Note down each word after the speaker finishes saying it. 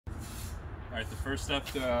Alright, the first step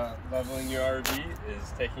to leveling your RV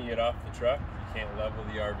is taking it off the truck. You can't level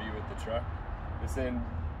the RV with the truck. This end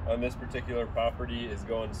on this particular property is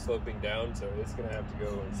going sloping down, so it's going to have to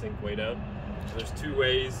go and sink way down. So there's two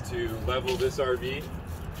ways to level this RV.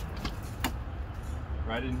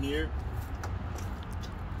 Right in here,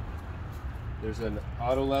 there's an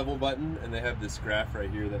auto level button, and they have this graph right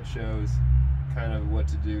here that shows kind of what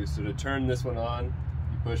to do. So to turn this one on,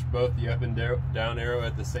 you push both the up and down arrow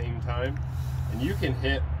at the same time, and you can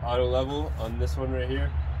hit auto level on this one right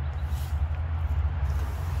here,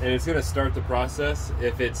 and it's going to start the process.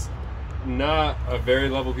 If it's not a very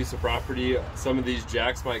level piece of property, some of these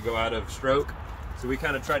jacks might go out of stroke, so we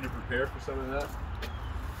kind of tried to prepare for some of that.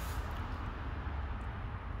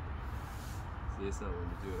 See, it's not wanting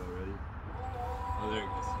to do it already. Oh, there it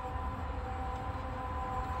goes.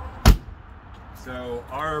 So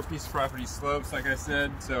our piece of property slopes, like I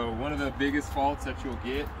said, so one of the biggest faults that you'll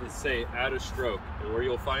get is, say, out of stroke. And where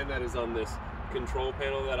you'll find that is on this control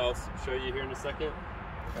panel that I'll show you here in a second.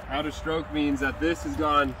 Out of stroke means that this has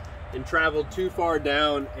gone and traveled too far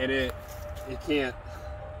down, and it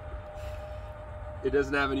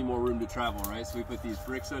doesn't have any more room to travel, right? So we put these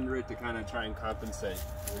bricks under it to kind of try and compensate.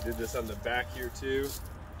 We did this on the back here too.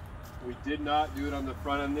 We did not do it on the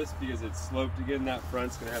front on this because it's sloped again. That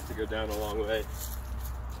front's gonna have to go down a long way.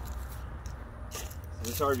 So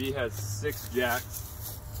this RV has 6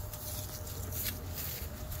 jacks.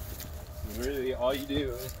 And really all you do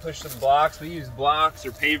is push some blocks. We use blocks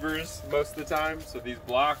or pavers most of the time, so these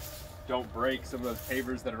blocks don't break. Some of those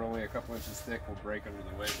pavers that are only a couple inches thick will break under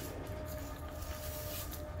the weight.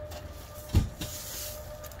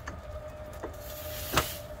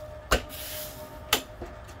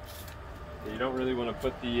 You don't really want to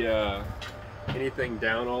put the anything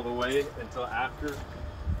down all the way until after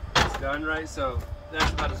it's done, right? So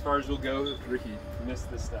that's about as far as we'll go. Ricky, you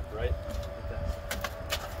missed this step, right?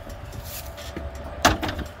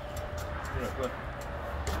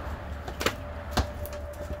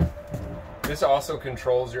 This also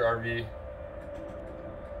controls your RV. Did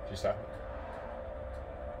you stop?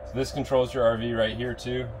 So this controls your RV right here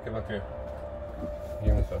too. Come up here.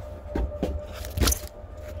 Give me the phone.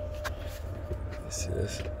 See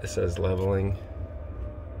this? It says leveling.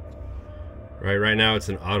 Right now it's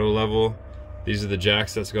an auto level. These are the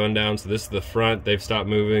jacks that's going down. So this is the front. They've stopped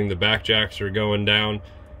moving. The back jacks are going down.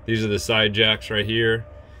 These are the side jacks right here.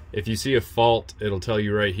 If you see a fault, it'll tell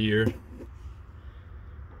you right here.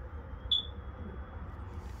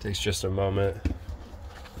 Takes just a moment.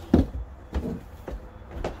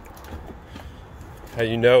 How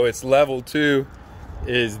you know it's level too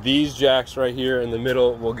is these jacks right here in the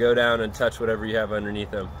middle will go down and touch whatever you have underneath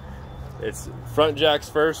them. It's front jacks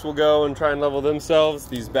first will go and try and level themselves.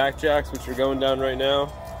 These back jacks, which are going down right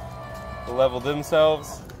now, will level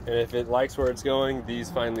themselves. And if it likes where it's going, these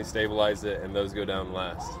finally stabilize it, and those go down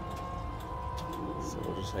last. So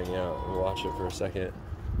we'll just hang out and watch it for a second.